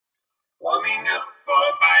Coming up for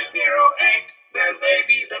 508, birthday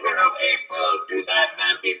the 2nd of April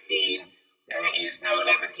 2015. There is no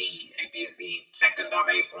levity. It is the 2nd of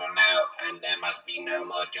April now, and there must be no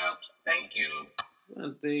more jokes. Thank you.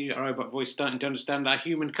 And the robot voice starting to understand our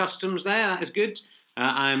human customs there. That is good.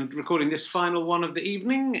 I'm recording this final one of the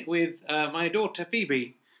evening with my daughter,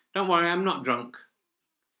 Phoebe. Don't worry, I'm not drunk.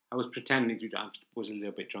 I was pretending to. I was a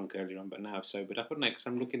little bit drunk earlier on, but now I've sobered up, haven't I? Because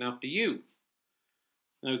I'm looking after you.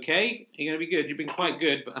 Okay, you're going to be good. You've been quite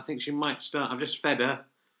good, but I think she might start. I've just fed her.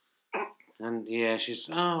 And yeah, she's...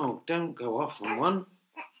 Oh, don't go off on one.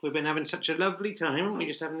 We've been having such a lovely time, haven't we?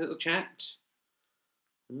 Just having a little chat.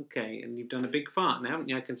 Okay, and you've done a big fart now, haven't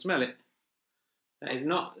you? I can smell it. That is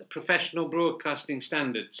not professional broadcasting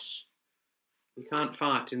standards. You can't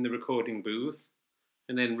fart in the recording booth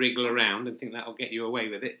and then wriggle around and think that'll get you away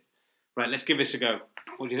with it. Right, let's give this a go.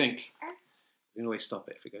 What do you think? You can always stop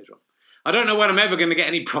it if it goes wrong. I don't know when I'm ever going to get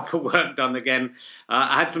any proper work done again.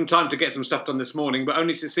 I had some time to get some stuff done this morning, but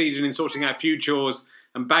only succeeded in sorting out a few chores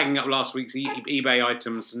and bagging up last week's eBay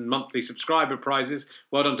items and monthly subscriber prizes.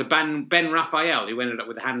 Well done to Ben Raphael, who ended up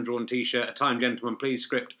with a hand-drawn T-shirt, a Time Gentleman Please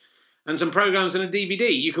script, and some programmes and a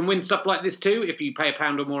DVD. You can win stuff like this too if you pay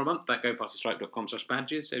 £1 or more a month at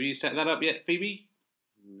gofasterstripe.com/badges. Have you set that up yet, Phoebe?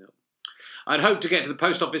 No. I'd hoped to get to the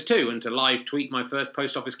post office too and to live tweet my first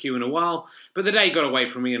post office queue in a while, but the day got away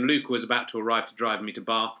from me and Luca was about to arrive to drive me to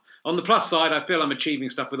Bath. On the plus side, I feel I'm achieving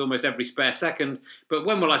stuff with almost every spare second, but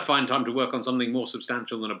when will I find time to work on something more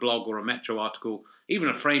substantial than a blog or a Metro article? Even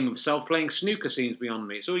a frame of self-playing snooker seems beyond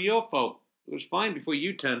me. It's all your fault. It was fine before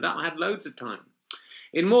you turned up. I had loads of time.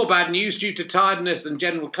 In more bad news, due to tiredness and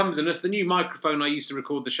general clumsiness, the new microphone I used to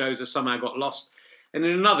record the shows has somehow got lost. And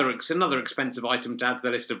in another expensive item to add to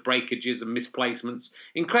the list of breakages and misplacements,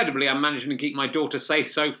 incredibly, I'm managing to keep my daughter safe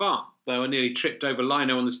so far, though I nearly tripped over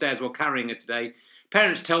Lino on the stairs while carrying her today.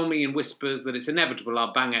 Parents tell me in whispers that it's inevitable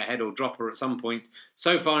I'll bang her head or drop her at some point.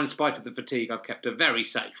 So far, in spite of the fatigue, I've kept her very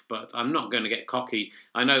safe, but I'm not going to get cocky.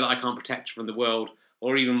 I know that I can't protect her from the world,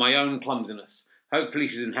 or even my own clumsiness. Hopefully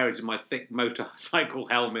she's inherited my thick motorcycle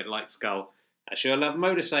helmet-like skull. I sure love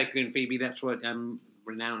motorcycling, Phoebe, that's what I'm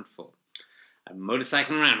renowned for. I'm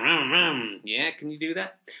motorcycling around. Yeah, can you do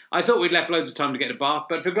that? I thought we'd left loads of time to get to Bath,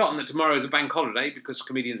 but forgotten that tomorrow is a bank holiday because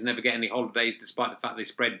comedians never get any holidays despite the fact they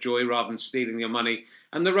spread joy rather than stealing your money,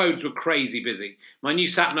 and the roads were crazy busy. My new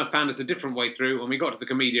sat-nav found us a different way through, and we got to the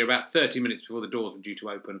Comedia about 30 minutes before the doors were due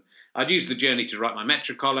to open. I'd used the journey to write my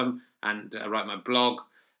Metro column and write my blog,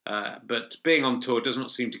 but being on tour does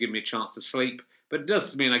not seem to give me a chance to sleep, but it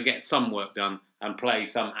does mean I get some work done and play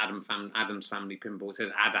some Addams Family Pinball. It says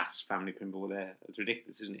Adas Family Pinball there. It's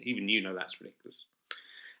ridiculous, isn't it? Even you know that's ridiculous.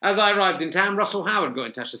 As I arrived in town, Russell Howard got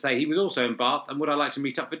in touch to say he was also in Bath and would I like to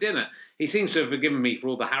meet up for dinner. He seems to have forgiven me for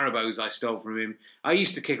all the Haribos I stole from him. I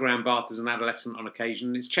used to kick around Bath as an adolescent on occasion,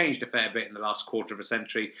 and it's changed a fair bit in the last quarter of a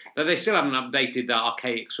century, though they still haven't updated their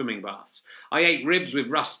archaic swimming baths. I ate ribs with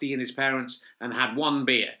Rusty and his parents and had one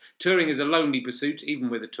beer. Touring is a lonely pursuit, even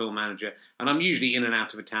with a tour manager, and I'm usually in and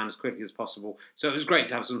out of a town as quickly as possible, so it was great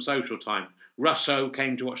to have some social time. Russo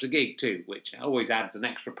came to watch the gig too, which always adds an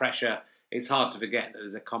extra pressure. It's hard to forget that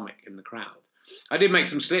there's a comic in the crowd. I did make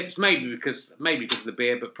some slips, maybe because of the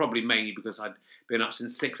beer, but probably mainly because I'd been up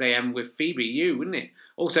since 6 a.m. with Phoebe, wouldn't it?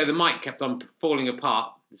 Also, the mic kept on falling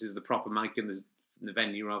apart. This is the proper mic in the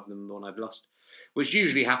venue rather than the one I'd lost, which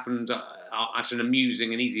usually happened at an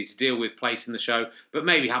amusing and easy to deal with place in the show, but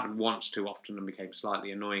maybe happened once too often and became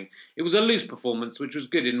slightly annoying. It was a loose performance, which was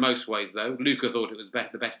good in most ways, though. Luca thought it was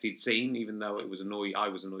the best he'd seen, even though I was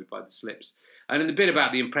annoyed by the slips. And in the bit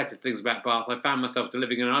about the impressive things about Bath, I found myself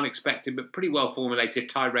delivering an unexpected but pretty well-formulated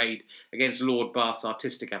tirade against Lord Bath's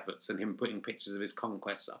artistic efforts and him putting pictures of his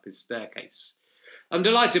conquests up his staircase. I'm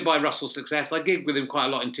delighted by Russell's success. I gigged with him quite a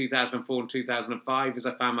lot in 2004 and 2005 as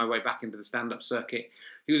I found my way back into the stand-up circuit.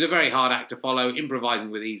 He was a very hard act to follow, improvising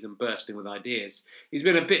with ease and bursting with ideas. He's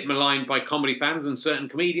been a bit maligned by comedy fans and certain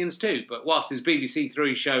comedians too, but whilst his BBC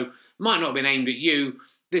Three show might not have been aimed at you,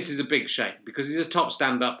 this is a big shame because he's a top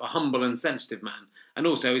stand-up, a humble and sensitive man. And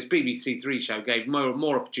also his BBC Three show gave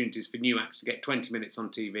more opportunities for new acts to get 20 minutes on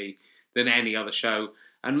TV than any other show,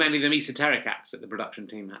 and many of them esoteric acts that the production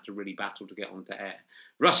team had to really battle to get onto air.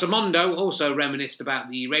 Russamondo also reminisced about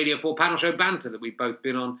the Radio 4 panel show banter that we've both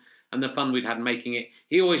been on and the fun we'd had making it.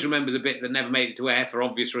 He always remembers a bit that never made it to air for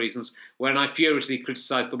obvious reasons, when I furiously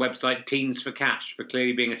criticised the website Teens for Cash for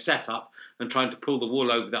clearly being a setup and trying to pull the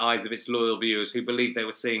wool over the eyes of its loyal viewers who believed they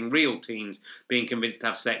were seeing real teens being convinced to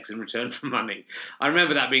have sex in return for money. I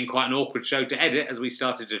remember that being quite an awkward show to edit as we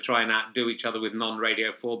started to try and outdo each other with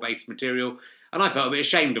non-Radio 4-based material, and I felt a bit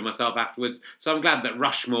ashamed of myself afterwards, so I'm glad that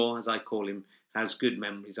Rushmore, as I call him, has good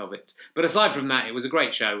memories of it. But aside from that, it was a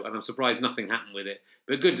great show, and I'm surprised nothing happened with it.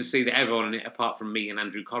 But good to see that everyone in it, apart from me and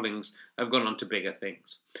Andrew Collins, have gone on to bigger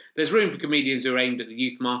things. There's room for comedians who are aimed at the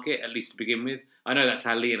youth market, at least to begin with. I know that's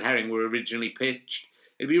how Lee and Herring were originally pitched.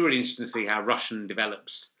 It'd be really interesting to see how Russian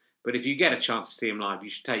develops. But if you get a chance to see him live, you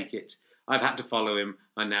should take it. I've had to follow him.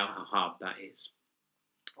 I know how hard that is.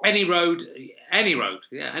 Any road.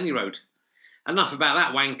 Enough about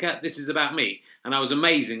that wanker. This is about me. And I was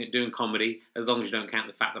amazing at doing comedy, as long as you don't count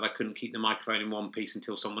the fact that I couldn't keep the microphone in one piece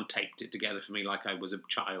until someone taped it together for me like I was a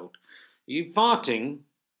child. Are you farting?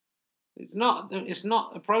 It's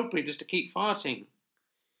not appropriate just to keep farting.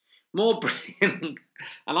 More brilliant.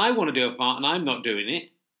 And I want to do a fart and I'm not doing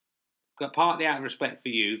it. Partly out of respect for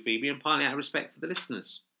you, Phoebe, and partly out of respect for the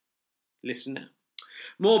listeners. Listen now.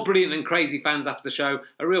 More brilliant and crazy fans after the show.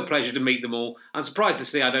 A real pleasure to meet them all. I'm surprised to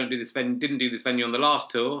see I didn't do this venue on the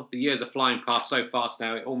last tour. The years are flying past so fast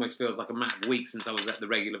now, it almost feels like a matter of weeks since I was at the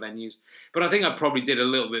regular venues. But I think I probably did a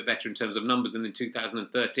little bit better in terms of numbers than in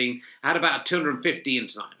 2013. I had about 250 in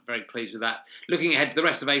tonight. I'm very pleased with that. Looking ahead to the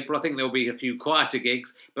rest of April, I think there will be a few quieter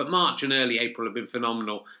gigs, but March and early April have been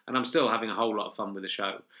phenomenal, and I'm still having a whole lot of fun with the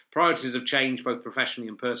show. Priorities have changed both professionally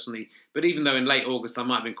and personally, but even though in late August I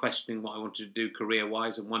might have been questioning what I wanted to do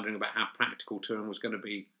career-wise and wondering about how practical touring was going to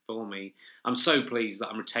be for me, I'm so pleased that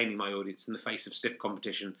I'm retaining my audience in the face of stiff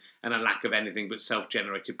competition and a lack of anything but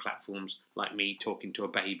self-generated platforms like me talking to a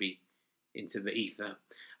baby into the ether.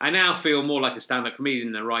 I now feel more like a stand-up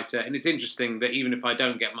comedian than a writer, and it's interesting that even if I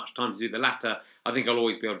don't get much time to do the latter, I think I'll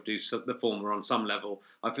always be able to do the former on some level.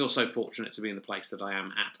 I feel so fortunate to be in the place that I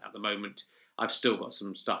am at the moment. I've still got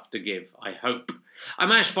some stuff to give, I hope. I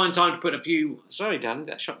managed to find time to put a few... Sorry, Dan,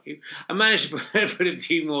 that shocked you. I managed to put a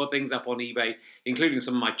few more things up on eBay, including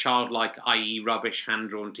some of my childlike, i.e. rubbish,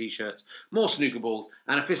 hand-drawn T-shirts, more snooker balls,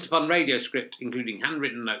 and a Fist of Fun radio script, including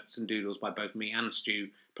handwritten notes and doodles by both me and Stu,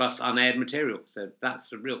 plus unaired material. So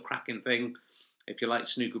that's a real cracking thing. If you like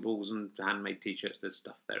snooker balls and handmade T-shirts, there's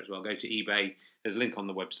stuff there as well. Go to eBay. There's a link on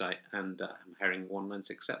the website, and Herring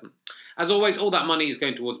 1967. As always, all that money is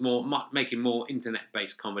going towards making more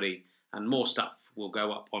internet-based comedy, and more stuff will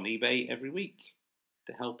go up on eBay every week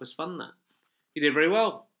to help us fund that. You did very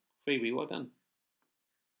well, Phoebe. Well done.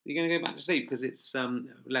 You're going to go back to sleep because it's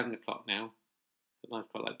 11 o'clock now, and I'd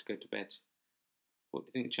quite like to go to bed. What do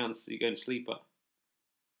you think the chances that you're going to sleep are?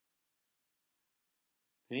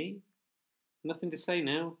 Hey? Nothing to say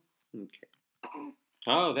now? Okay.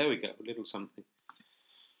 Oh, there we go. A little something.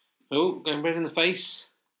 Oh, going red in the face.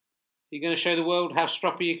 You're going to show the world how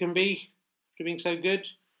stroppy you can be after being so good?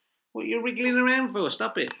 What are you wriggling around for?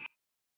 Stop it.